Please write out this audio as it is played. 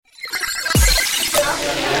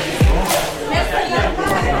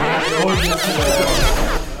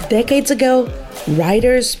Decades ago,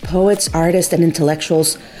 writers, poets, artists, and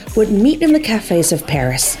intellectuals would meet in the cafes of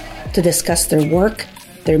Paris to discuss their work,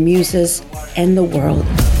 their muses, and the world.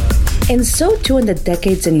 And so too in the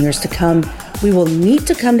decades and years to come, we will need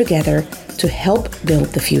to come together to help build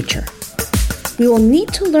the future. We will need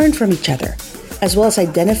to learn from each other, as well as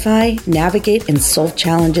identify, navigate, and solve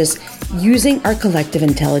challenges using our collective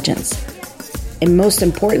intelligence. And most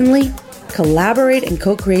importantly, collaborate and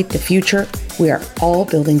co-create the future we are all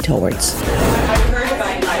building towards.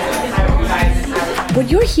 What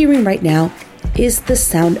you're hearing right now is the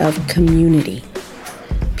sound of community.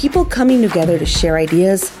 People coming together to share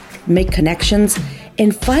ideas, make connections,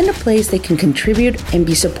 and find a place they can contribute and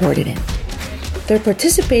be supported in. They're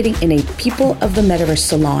participating in a People of the Metaverse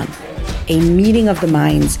Salon, a meeting of the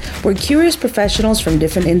minds where curious professionals from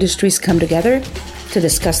different industries come together to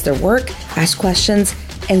discuss their work, ask questions,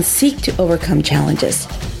 and seek to overcome challenges.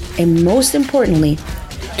 And most importantly,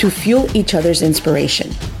 to fuel each other's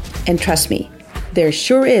inspiration. And trust me, there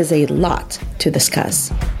sure is a lot to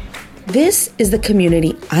discuss. This is the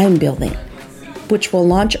community I'm building, which will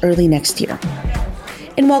launch early next year.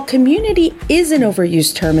 And while community is an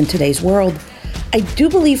overused term in today's world, I do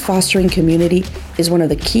believe fostering community is one of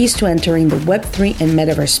the keys to entering the Web3 and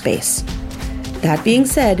metaverse space. That being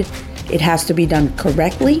said, it has to be done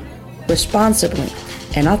correctly, responsibly,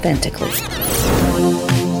 and authentically.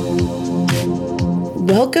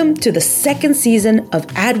 Welcome to the second season of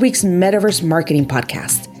Adweek's Metaverse Marketing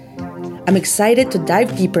Podcast. I'm excited to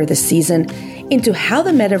dive deeper this season into how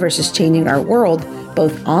the metaverse is changing our world,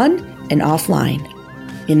 both on and offline.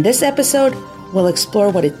 In this episode, we'll explore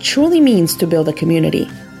what it truly means to build a community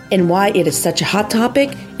and why it is such a hot topic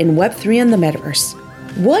in Web3 and the metaverse.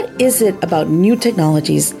 What is it about new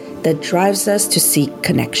technologies that drives us to seek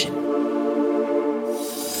connection?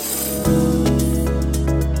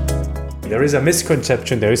 There is a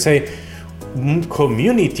misconception. There is a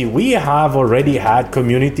community. We have already had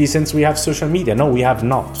community since we have social media. No, we have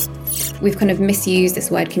not. We've kind of misused this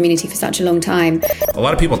word community for such a long time. A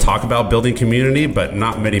lot of people talk about building community, but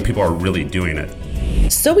not many people are really doing it.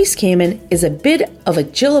 Zoe Skaman is a bit of a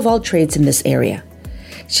Jill of all trades in this area.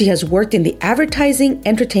 She has worked in the advertising,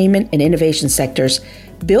 entertainment, and innovation sectors,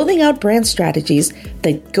 building out brand strategies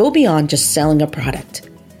that go beyond just selling a product.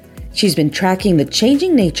 She's been tracking the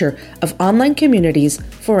changing nature of online communities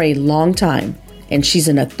for a long time, and she's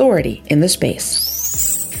an authority in the space.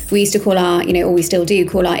 We used to call our, or we still do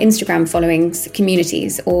call our Instagram followings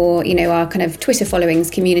communities, or, our kind of Twitter followings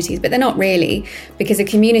communities, but they're not really, because a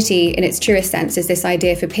community in its truest sense is this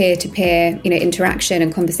idea for peer-to-peer, interaction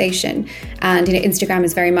and conversation. And, Instagram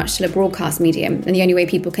is very much still a broadcast medium, and the only way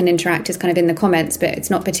people can interact is kind of in the comments, but it's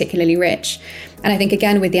not particularly rich. And I think,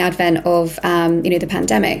 again, with the advent of, the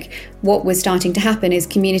pandemic, what was starting to happen is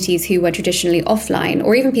communities who were traditionally offline,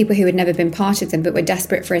 or even people who had never been part of them but were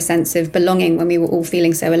desperate for a sense of belonging when we were all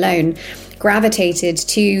feeling so alone, gravitated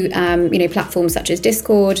to, platforms such as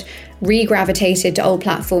Discord, re-gravitated to old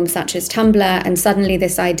platforms such as Tumblr, and suddenly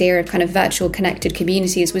this idea of kind of virtual connected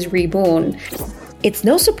communities was reborn. It's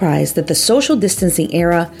no surprise that the social distancing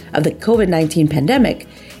era of the COVID-19 pandemic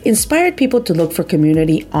inspired people to look for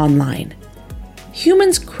community online.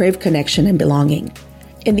 Humans crave connection and belonging,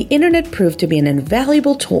 and the internet proved to be an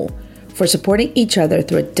invaluable tool for supporting each other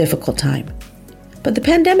through a difficult time. But the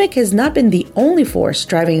pandemic has not been the only force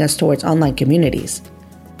driving us towards online communities.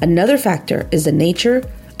 Another factor is the nature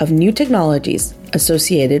of new technologies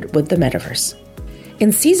associated with the metaverse.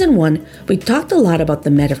 In Season 1, we talked a lot about the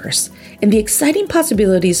metaverse and the exciting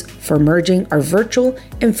possibilities for merging our virtual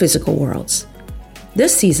and physical worlds.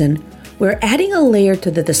 This season, we're adding a layer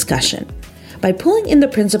to the discussion by pulling in the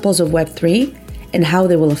principles of Web3 and how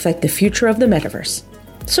they will affect the future of the metaverse.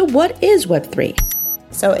 So what is Web3?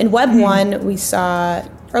 So in Web 1, we saw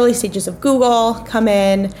early stages of Google come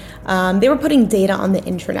in. They were putting data on the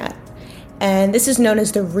internet. And this is known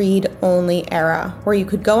as the read-only era, where you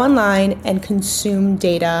could go online and consume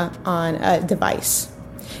data on a device.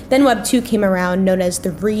 Then Web 2 came around, known as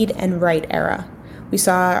the read and write era. We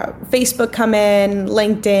saw Facebook come in,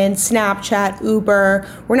 LinkedIn, Snapchat, Uber,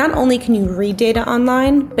 where not only can you read data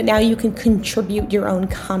online, but now you can contribute your own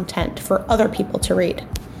content for other people to read.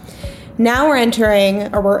 Now we're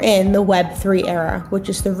in the Web 3 era, which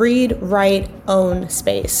is the read, write, own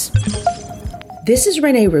space. This is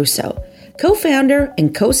Renee Russo, co-founder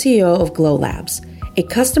and co-CEO of Glow Labs, a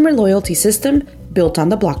customer loyalty system built on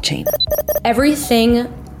the blockchain.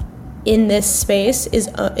 Everything in this space is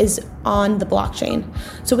on the blockchain.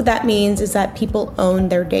 So what that means is that people own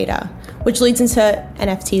their data, which leads into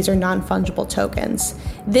NFTs, or non-fungible tokens.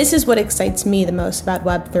 This is what excites me the most about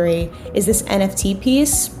Web3, is this NFT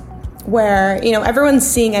piece. where, everyone's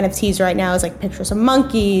seeing NFTs right now as like pictures of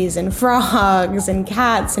monkeys and frogs and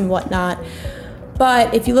cats and whatnot.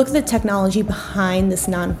 But if you look at the technology behind this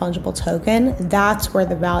non-fungible token, that's where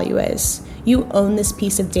the value is. You own this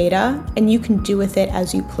piece of data and you can do with it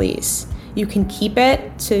as you please. You can keep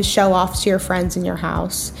it to show off to your friends in your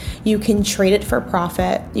house. You can trade it for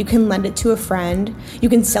profit. You can lend it to a friend. You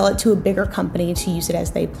can sell it to a bigger company to use it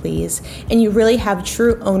as they please. And you really have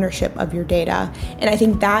true ownership of your data. And I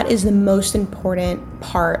think that is the most important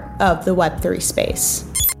part of the Web3 space.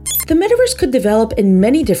 The metaverse could develop in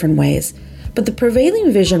many different ways, but the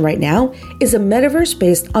prevailing vision right now is a metaverse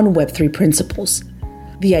based on Web3 principles.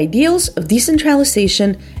 The ideals of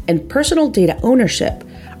decentralization and personal data ownership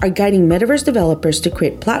are guiding metaverse developers to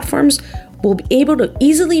create platforms we'll be able to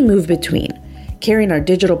easily move between, carrying our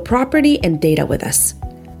digital property and data with us.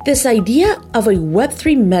 This idea of a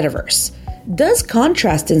Web3 metaverse does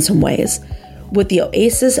contrast in some ways with the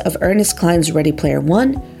oasis of Ernest Cline's Ready Player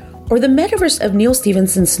One or the metaverse of Neal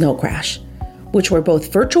Stephenson's Snow Crash, which were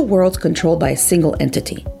both virtual worlds controlled by a single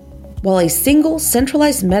entity. While a single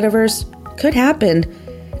centralized metaverse could happen,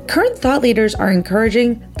 current thought leaders are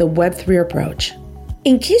encouraging the Web3 approach.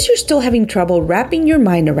 In case you're still having trouble wrapping your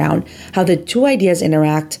mind around how the two ideas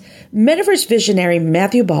interact, metaverse visionary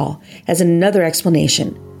Matthew Ball has another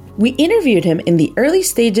explanation. We interviewed him in the early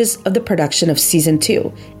stages of the production of Season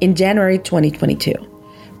 2 in January 2022,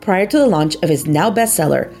 prior to the launch of his now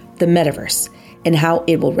bestseller, The Metaverse, and how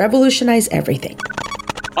it will revolutionize everything.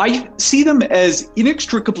 I see them as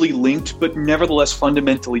inextricably linked, but nevertheless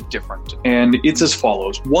fundamentally different. And it's as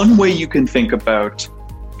follows. One way you can think about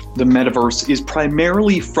the metaverse is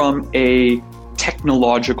primarily from a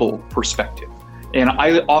technological perspective. And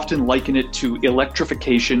I often liken it to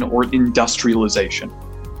electrification or industrialization.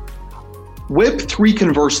 Web3,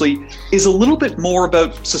 conversely, is a little bit more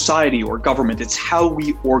about society or government. It's how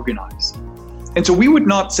we organize. And so we would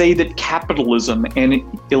not say that capitalism and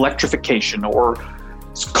electrification or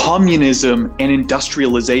communism and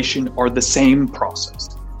industrialization are the same process.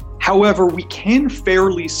 However, we can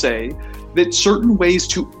fairly say that certain ways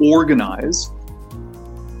to organize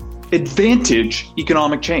advantage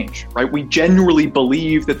economic change, right? We generally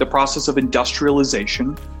believe that the process of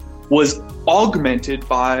industrialization was augmented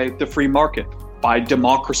by the free market, by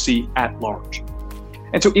democracy at large.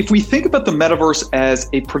 And so if we think about the metaverse as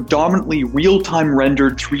a predominantly real-time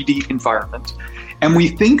rendered 3D environment, and we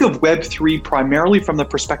think of Web3 primarily from the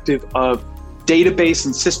perspective of database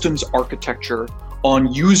and systems architecture,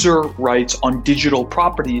 on user rights, on digital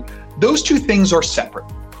property, those two things are separate.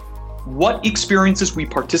 What experiences we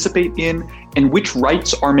participate in and which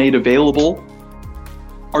rights are made available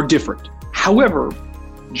are different. However,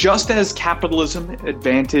 just as capitalism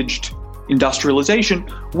advantaged industrialization,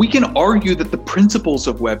 we can argue that the principles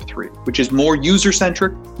of Web3, which is more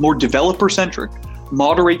user-centric, more developer-centric,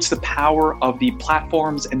 moderates the power of the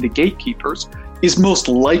platforms and the gatekeepers, is most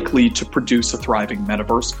likely to produce a thriving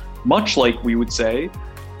metaverse, much like we would say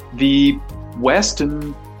the West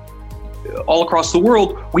and all across the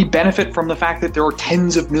world, we benefit from the fact that there are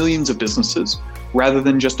tens of millions of businesses rather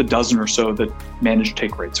than just a dozen or so that manage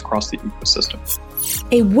take rates across the ecosystem.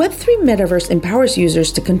 A Web3 metaverse empowers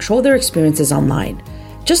users to control their experiences online,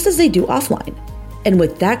 just as they do offline. And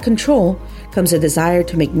with that control comes a desire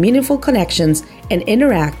to make meaningful connections and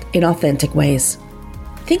interact in authentic ways.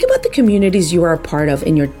 Think about the communities you are a part of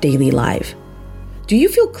in your daily life. Do you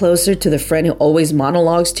feel closer to the friend who always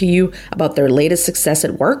monologues to you about their latest success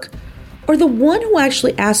at work? Or the one who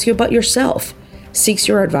actually asks you about yourself, seeks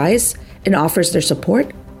your advice, and offers their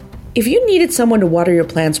support? If you needed someone to water your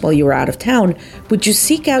plants while you were out of town, would you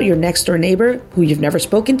seek out your next door neighbor who you've never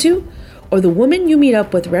spoken to? Or the woman you meet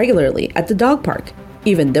up with regularly at the dog park,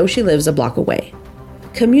 even though she lives a block away?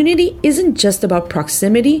 Community isn't just about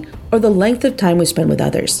proximity or the length of time we spend with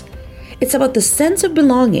others. It's about the sense of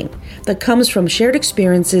belonging that comes from shared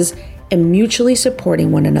experiences and mutually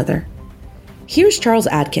supporting one another. Here's Charles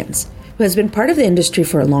Atkins, who has been part of the industry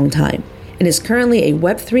for a long time and is currently a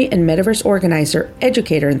Web3 and metaverse organizer,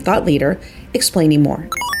 educator, and thought leader, explaining more.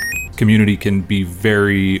 Community can be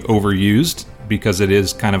very overused because it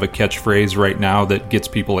is kind of a catchphrase right now that gets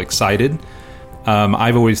people excited.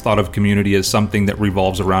 I've always thought of community as something that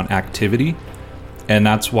revolves around activity, and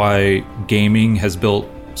that's why gaming has built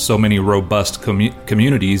so many robust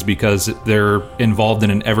communities, because they're involved in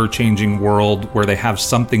an ever-changing world where they have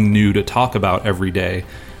something new to talk about every day.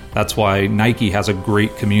 That's why Nike has a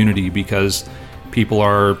great community, because people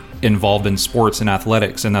are involved in sports and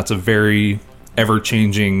athletics, and that's a very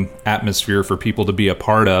ever-changing atmosphere for people to be a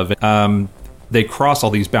part of. They cross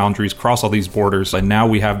all these boundaries, cross all these borders, and now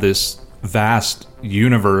we have this vast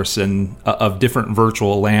universe and of different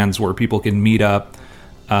virtual lands where people can meet up,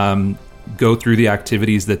 go through the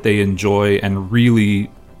activities that they enjoy, and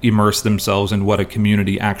really immerse themselves in what a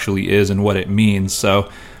community actually is and what it means. So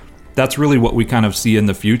that's really what we kind of see in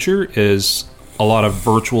the future, is a lot of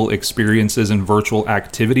virtual experiences and virtual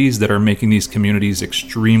activities that are making these communities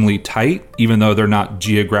extremely tight, even though they're not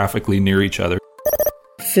geographically near each other.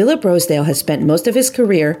 Philip Rosedale has spent most of his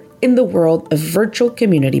career in the world of virtual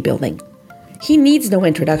community building. He needs no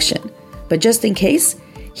introduction, but just in case,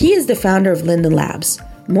 he is the founder of Linden Labs,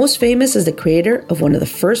 most famous as the creator of one of the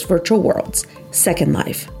first virtual worlds, Second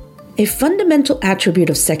Life. A fundamental attribute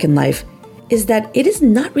of Second Life is that it is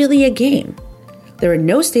not really a game. There are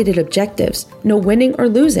no stated objectives, no winning or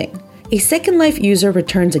losing. A Second Life user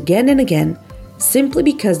returns again and again simply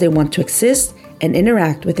because they want to exist and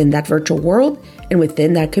interact within that virtual world and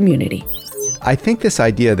within that community. I think this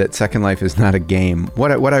idea that Second Life is not a game,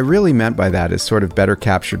 what I really meant by that is sort of better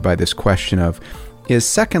captured by this question of, is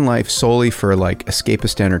Second Life solely for like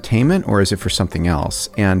escapist entertainment, or is it for something else?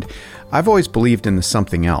 And I've always believed in the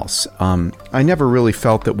something else. I never really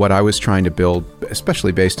felt that what I was trying to build,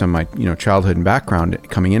 especially based on my childhood and background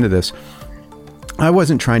coming into this, I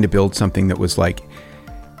wasn't trying to build something that was like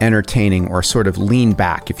entertaining or sort of lean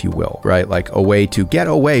back, if you will, right? Like a way to get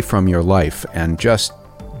away from your life and just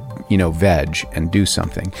veg and do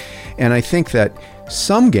something. And I think that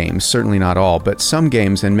some games, certainly not all, but some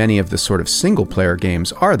games and many of the sort of single player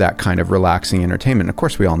games are that kind of relaxing entertainment. Of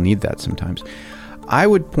course, we all need that sometimes. I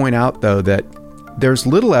would point out, though, that there's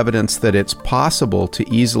little evidence that it's possible to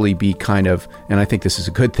easily be kind of, and I think this is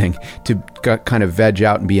a good thing, to kind of veg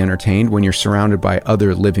out and be entertained when you're surrounded by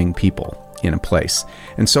other living people in a place.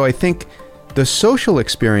 And so I think the social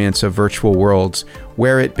experience of virtual worlds,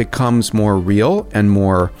 where it becomes more real and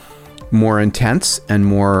more intense and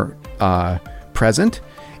more present,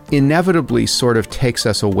 inevitably sort of takes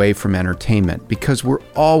us away from entertainment, because we're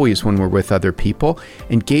always, when we're with other people,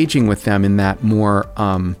 engaging with them in that more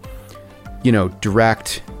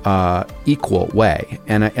direct, equal way.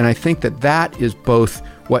 And I think that is both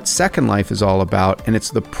what Second Life is all about, and it's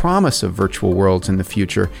the promise of virtual worlds in the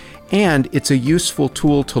future, and it's a useful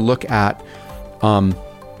tool to look at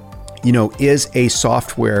is a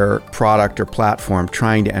software product or platform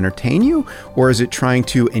trying to entertain you, or is it trying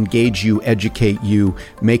to engage you, educate you,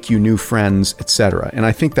 make you new friends, etc.? And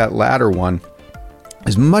I think that latter one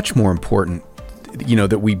is much more important,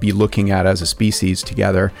 that we be looking at as a species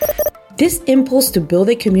together. This impulse to build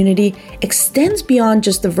a community extends beyond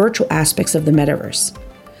just the virtual aspects of the metaverse.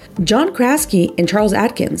 John Kraske and Charles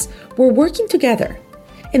Atkins were working together,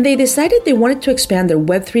 and they decided they wanted to expand their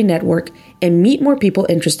Web3 network and meet more people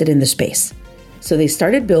interested in the space. So they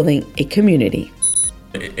started building a community.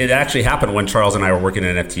 It actually happened when Charles and I were working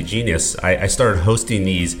at NFT Genius. I started hosting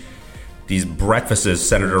these breakfasts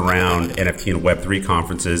centered around NFT and Web3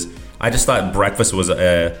 conferences. I just thought breakfast was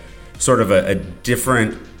a sort of a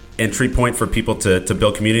different entry point for people to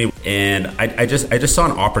build community. And I just saw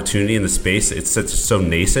an opportunity in the space. It's so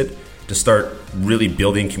nascent to start really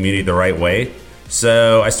building community the right way.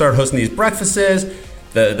 So I started hosting these breakfasts.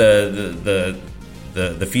 The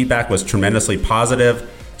feedback was tremendously positive.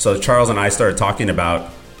 So Charles and I started talking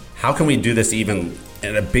about how can we do this even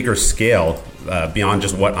at a bigger scale beyond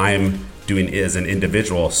just what I'm doing as an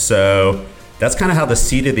individual. So that's kind of how the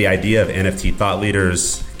seed of the idea of NFT Thought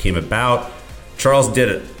Leaders came about. Charles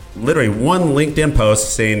did literally one LinkedIn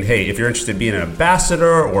post saying, hey, if you're interested in being an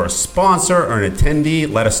ambassador or a sponsor or an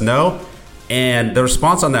attendee, let us know. And the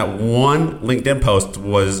response on that one LinkedIn post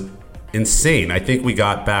was insane. I think we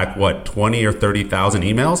got back, 20 or 30,000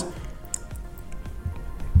 emails?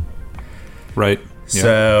 Right. Yeah.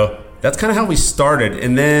 So that's kind of how we started.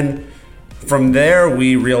 And then from there,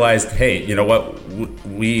 we realized, hey, you know what?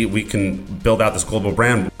 We can build out this global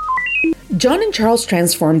brand. John and Charles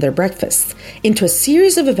transformed their breakfasts into a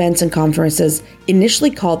series of events and conferences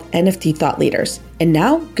initially called NFT Thought Leaders, and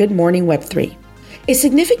now Good Morning Web3. A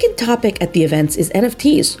significant topic at the events is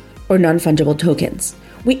NFTs, or non-fungible tokens.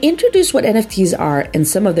 We introduced what NFTs are and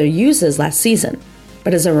some of their uses last season,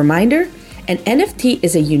 but as a reminder, an NFT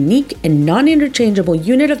is a unique and non-interchangeable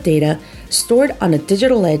unit of data stored on a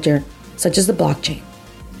digital ledger, such as the blockchain.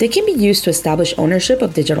 They can be used to establish ownership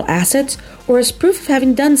of digital assets or as proof of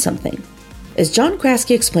having done something. As John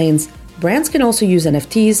Kraske explains, brands can also use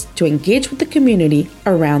NFTs to engage with the community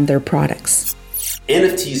around their products.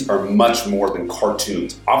 NFTs are much more than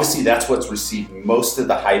cartoons. Obviously, that's what's received most of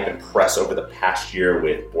the hype and press over the past year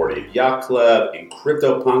with Bored Ape Yacht Club and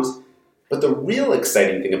CryptoPunks. But the real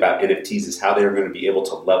exciting thing about NFTs is how they're going to be able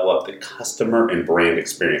to level up the customer and brand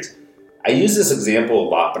experience. I use this example a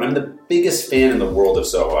lot, but I'm the biggest fan in the world of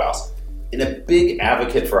Soho House. and a big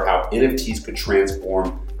advocate for how NFTs could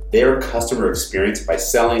transform their customer experience by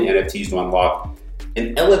selling NFTs to unlock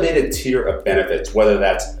an elevated tier of benefits, whether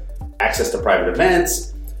that's access to private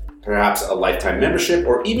events, perhaps a lifetime membership,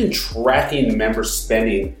 or even tracking member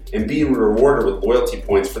spending and being rewarded with loyalty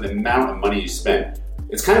points for the amount of money you spend.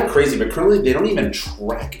 It's kind of crazy, but currently they don't even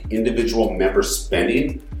track individual member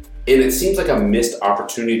spending, and it seems like a missed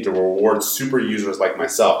opportunity to reward super users like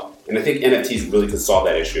myself. And I think NFTs really could solve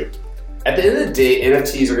that issue. At the end of the day,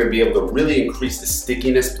 NFTs are going to be able to really increase the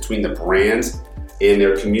stickiness between the brands and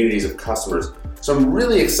their communities of customers. So I'm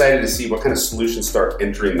really excited to see what kind of solutions start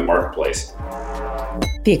entering the marketplace.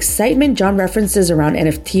 The excitement John references around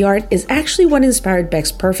NFT art is actually what inspired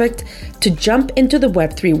Bex Perfect to jump into the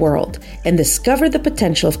Web3 world and discover the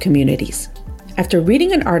potential of communities. After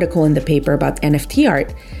reading an article in the paper about NFT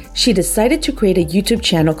art, she decided to create a YouTube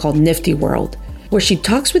channel called Nifty World, where she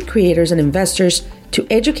talks with creators and investors to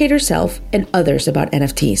educate herself and others about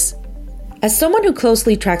NFTs. As someone who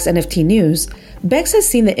closely tracks NFT news, Bex has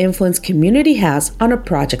seen the influence community has on a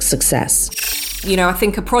project's success. You know, I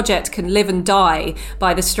think a project can live and die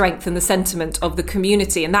by the strength and the sentiment of the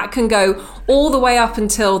community. And that can go all the way up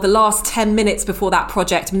until the last 10 minutes before that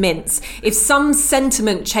project mints. If some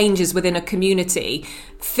sentiment changes within a community,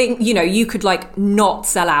 you could not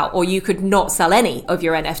sell out, or you could not sell any of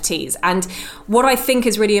your NFTs. And what I think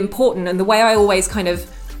is really important, and the way I always kind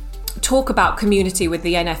of talk about community with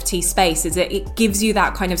the NFT space, is that it gives you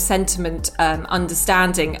that kind of sentiment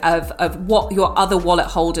understanding of what your other wallet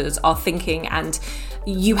holders are thinking, and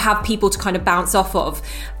you have people to kind of bounce off of.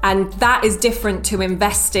 And that is different to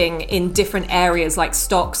investing in different areas like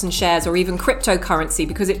stocks and shares or even cryptocurrency,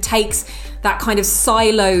 because it takes that kind of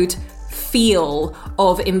siloed feel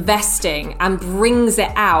of investing and brings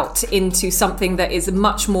it out into something that is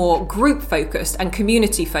much more group focused and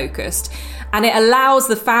community focused. And it allows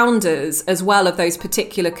the founders as well of those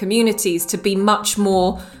particular communities to be much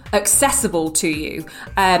more accessible to you.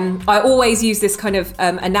 I always use this kind of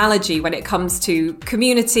analogy when it comes to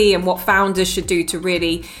community and what founders should do to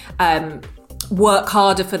really work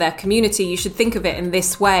harder for their community. You should think of it in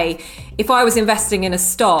this way. If I was investing in a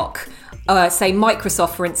stock, say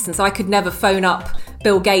Microsoft, for instance, I could never phone up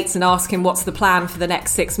Bill Gates and ask him what's the plan for the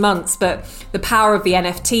next 6 months. But the power of the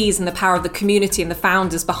NFTs and the power of the community and the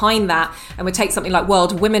founders behind that, and we take something like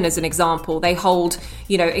World of Women as an example, they hold,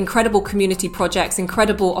 incredible community projects,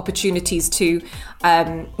 incredible opportunities to,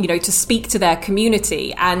 to speak to their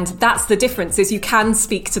community. And that's the difference, is you can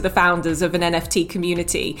speak to the founders of an NFT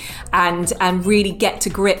community and really get to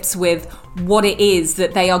grips with what it is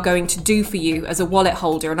that they are going to do for you as a wallet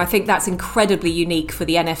holder. And I think that's incredibly unique for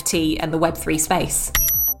the NFT and the Web3 space.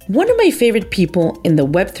 One of my favorite people in the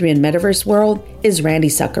Web3 and Metaverse world is Randy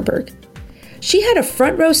Zuckerberg. She had a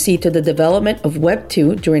front row seat to the development of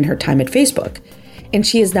Web2 during her time at Facebook, and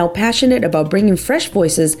she is now passionate about bringing fresh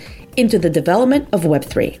voices into the development of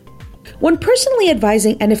Web3. When personally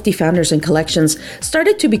advising NFT founders and collections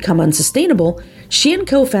started to become unsustainable, she and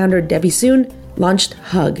co-founder Debbie Soon launched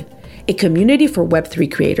Hug, a community for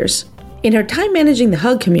Web3 creators. In her time managing the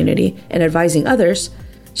Hug community and advising others,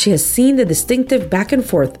 she has seen the distinctive back and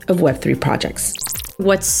forth of Web3 projects.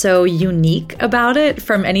 What's so unique about it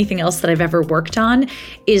from anything else that I've ever worked on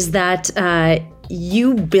is that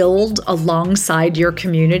you build alongside your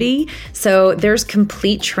community. So there's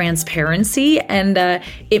complete transparency, and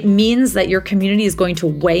it means that your community is going to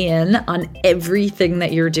weigh in on everything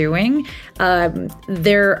that you're doing.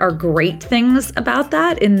 There are great things about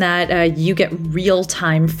that, in that you get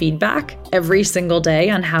real-time feedback every single day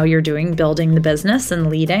on how you're doing building the business and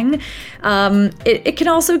leading. It can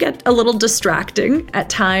also get a little distracting at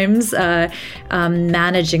times,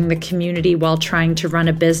 managing the community while trying to run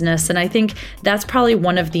a business. And I think that's probably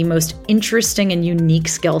one of the most interesting and unique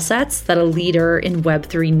skill sets that a leader in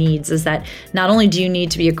Web3 needs, is that not only do you need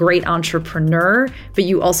to be a great entrepreneur, but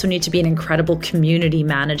you also need to be an incredible community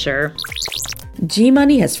manager.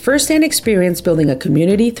 G-Money has firsthand experience building a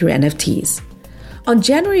community through NFTs. On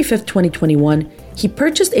January 5th, 2021, he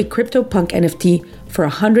purchased a CryptoPunk NFT for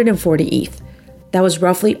 140 ETH. That was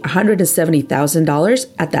roughly $170,000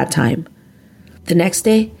 at that time. The next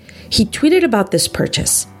day, he tweeted about this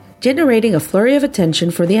purchase, generating a flurry of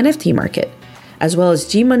attention for the NFT market, as well as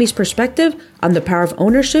G-Money's perspective on the power of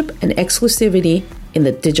ownership and exclusivity in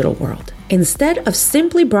the digital world. Instead of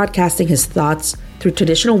simply broadcasting his thoughts through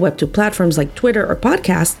traditional Web2 platforms like Twitter or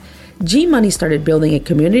podcasts, G-Money started building a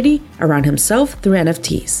community around himself through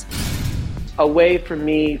NFTs. A way for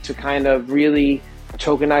me to kind of really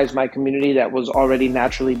tokenize my community that was already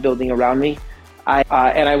naturally building around me.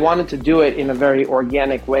 And I wanted to do it in a very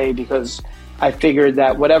organic way, because I figured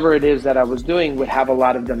that whatever it is that I was doing would have a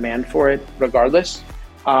lot of demand for it regardless.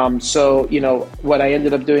 So, what I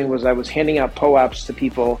ended up doing was I was handing out POAPs to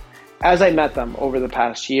people as I met them over the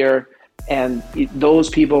past year. And those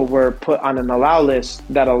people were put on an allow list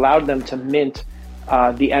that allowed them to mint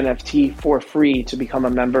the NFT for free to become a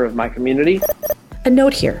member of my community. A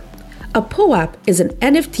note here, a POAP is an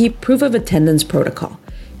NFT proof of attendance protocol,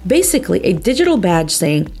 basically a digital badge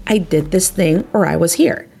saying, I did this thing or I was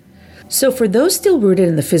here. So for those still rooted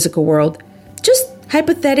in the physical world, just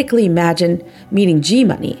hypothetically imagine meeting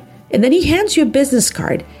G-Money, and then he hands you a business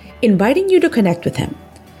card, inviting you to connect with him.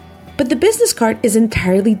 But the business card is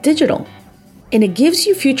entirely digital, and it gives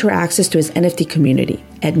you future access to his NFT community,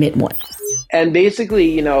 Admit One. And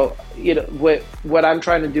basically, what I'm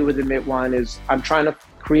trying to do with Admit One is I'm trying to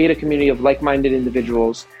create a community of like-minded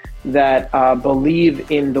individuals that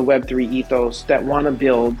believe in the Web3 ethos, that want to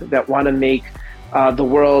build, that want to make the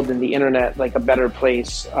world and the internet like a better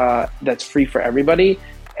place that's free for everybody.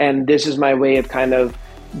 And this is my way of kind of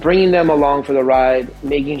bringing them along for the ride,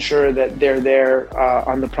 making sure that they're there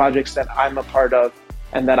on the projects that I'm a part of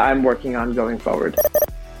and that I'm working on going forward.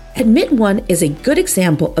 Admit One is a good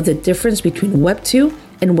example of the difference between Web 2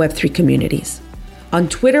 and Web 3 communities. On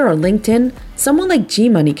Twitter or LinkedIn, someone like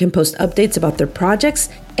G-Money can post updates about their projects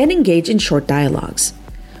and engage in short dialogues.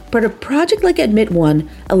 But a project like Admit One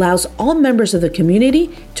allows all members of the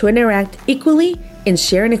community to interact equally and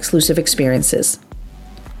share in exclusive experiences.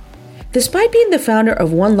 Despite being the founder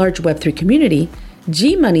of one large Web3 community,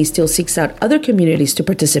 G-Money still seeks out other communities to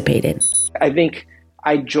participate in. I think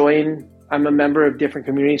I'm a member of different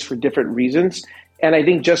communities for different reasons. And I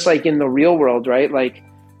think just like in the real world, right? Like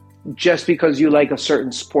just because you like a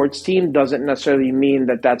certain sports team doesn't necessarily mean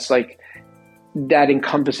that that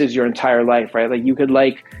encompasses your entire life, right? Like you could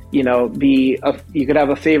you could have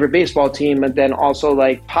a favorite baseball team and then also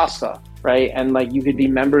like pasta, right? And like you could be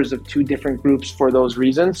members of two different groups for those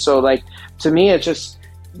reasons. So like to me,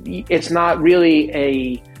 it's not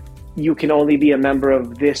really you can only be a member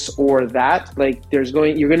of this or that. Like you're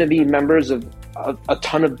going to be members of a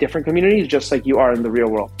ton of different communities, just like you are in the real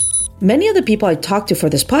world. Many of the people I talked to for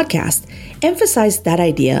this podcast emphasize that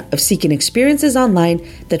idea of seeking experiences online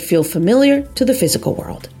that feel familiar to the physical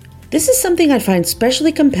world. This is something I find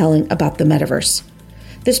especially compelling about the metaverse.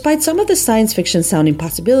 Despite some of the science fiction sounding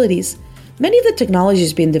possibilities, many of the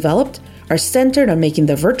technologies being developed are centered on making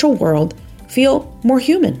the virtual world feel more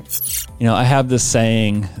human. I have this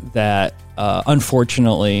saying that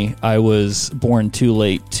unfortunately I was born too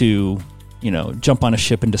late to jump on a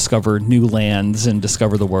ship and discover new lands and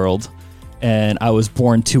discover the world. And I was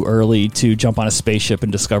born too early to jump on a spaceship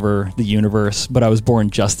and discover the universe, but I was born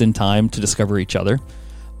just in time to discover each other.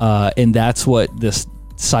 And that's what this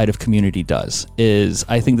side of community does, is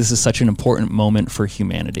I think this is such an important moment for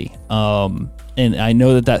humanity. And I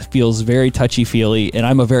know that feels very touchy-feely, and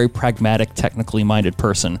I'm a very pragmatic, technically minded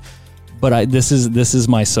person, but this is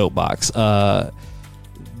my soapbox.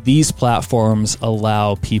 These platforms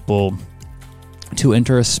allow people to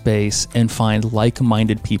enter a space and find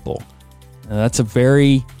like-minded people. Now, that's a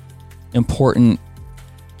very important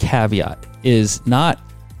caveat, is not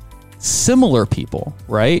similar people,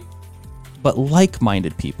 right? But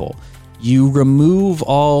like-minded people. You remove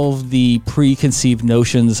all the preconceived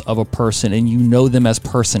notions of a person and you know them as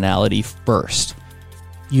personality first.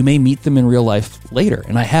 You may meet them in real life later,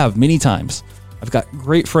 and I have many times. I've got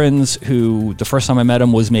great friends who the first time I met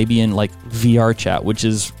them was maybe in like VR chat, which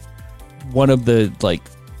is one of the like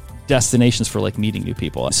destinations for like meeting new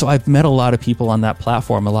people. So I've met a lot of people on that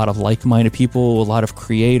platform, a lot of like-minded people, a lot of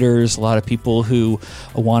creators, a lot of people who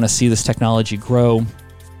want to see this technology grow.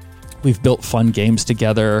 We've built fun games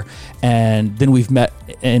together, and then we've met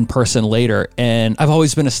in person later. And I've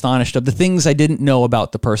always been astonished of the things I didn't know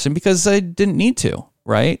about the person because I didn't need to,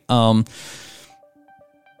 right?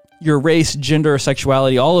 Your race, gender,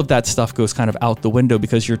 sexuality, all of that stuff goes kind of out the window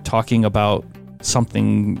because you're talking about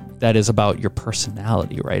something that is about your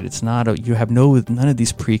personality, right? It's not you have none of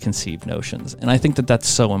these preconceived notions. And I think that that's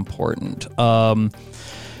so important.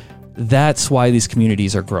 That's why these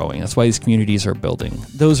communities are growing. That's why these communities are building.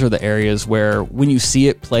 Those are the areas where when you see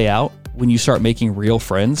it play out, when you start making real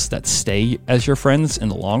friends that stay as your friends in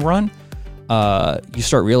the long run, you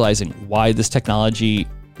start realizing why this technology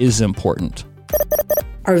is important.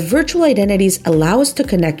 Our virtual identities allow us to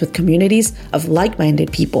connect with communities of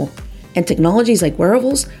like-minded people, and technologies like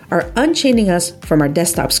wearables are unchaining us from our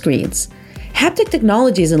desktop screens. Haptic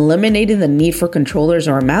technology is eliminating the need for controllers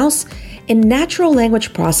or a mouse, and natural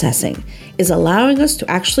language processing is allowing us to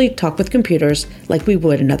actually talk with computers like we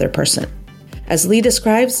would another person. As Lee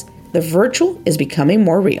describes, the virtual is becoming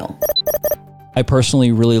more real. I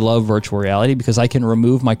personally really love virtual reality because I can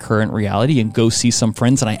remove my current reality and go see some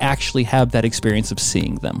friends, and I actually have that experience of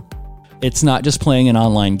seeing them. It's not just playing an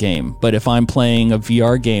online game, but if I'm playing a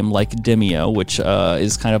VR game like Demeo, which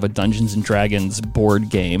is kind of a Dungeons and Dragons board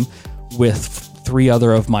game with 3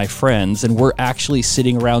 other of my friends, and we're actually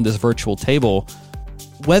sitting around this virtual table,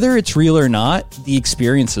 whether it's real or not, the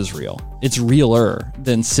experience is real. It's realer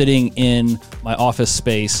than sitting in my office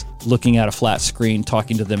space, looking at a flat screen,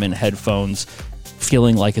 talking to them in headphones,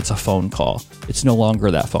 feeling like it's a phone call. It's no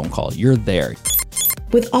longer that phone call. You're there.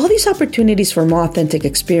 With all these opportunities for more authentic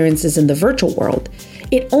experiences in the virtual world,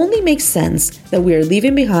 it only makes sense that we are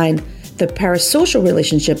leaving behind the parasocial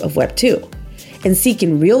relationship of Web 2 and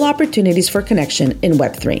seeking real opportunities for connection in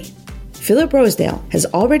Web 3. Philip Rosedale has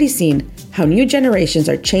already seen how new generations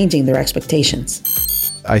are changing their expectations.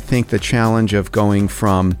 I think the challenge of going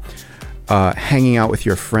from hanging out with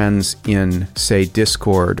your friends in, say,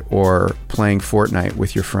 Discord or playing Fortnite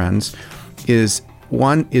with your friends is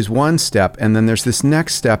one step, and then there's this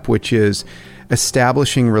next step, which is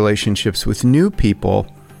establishing relationships with new people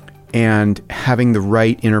and having the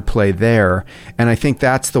right interplay there. And I think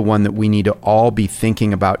that's the one that we need to all be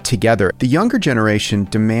thinking about together. The younger generation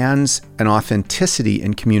demands an authenticity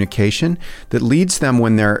in communication that leads them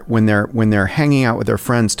when they're hanging out with their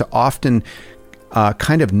friends to often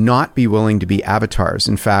kind of not be willing to be avatars.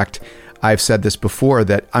 In fact, I've said this before,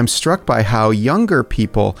 that I'm struck by how younger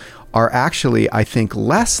people are actually, I think,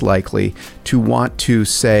 less likely to want to,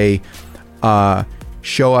 say,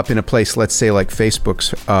 show up in a place, let's say like Facebook's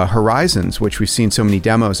Horizons, which we've seen so many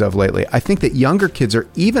demos of lately. I think that younger kids are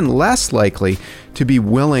even less likely to be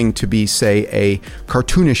willing to be, say, a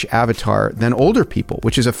cartoonish avatar than older people,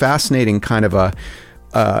 which is a fascinating kind of a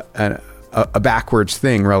backwards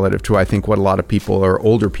thing relative to, I think, what a lot of people or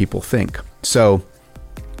older people think. So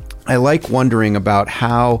I like wondering about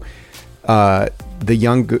how the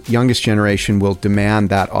youngest generation will demand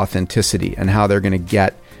that authenticity and how they're going to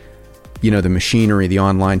get, the machinery, the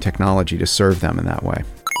online technology to serve them in that way.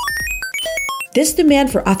 This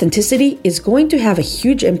demand for authenticity is going to have a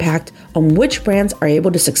huge impact on which brands are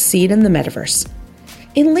able to succeed in the metaverse.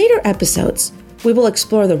 In later episodes, we will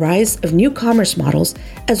explore the rise of new commerce models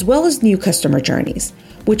as well as new customer journeys,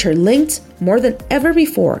 which are linked more than ever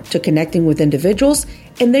before to connecting with individuals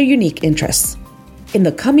and their unique interests. In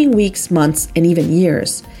the coming weeks, months, and even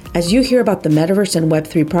years, as you hear about the metaverse and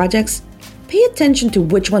Web3 projects, pay attention to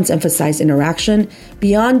which ones emphasize interaction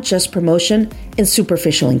beyond just promotion and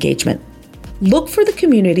superficial engagement. Look for the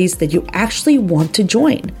communities that you actually want to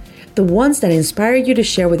join, the ones that inspire you to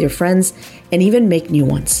share with your friends and even make new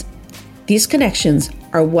ones. These connections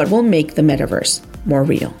are what will make the metaverse more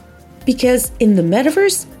real. Because in the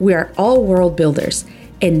metaverse, we are all world builders,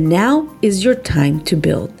 and now is your time to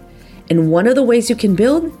build. And one of the ways you can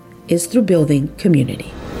build is through building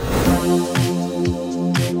community.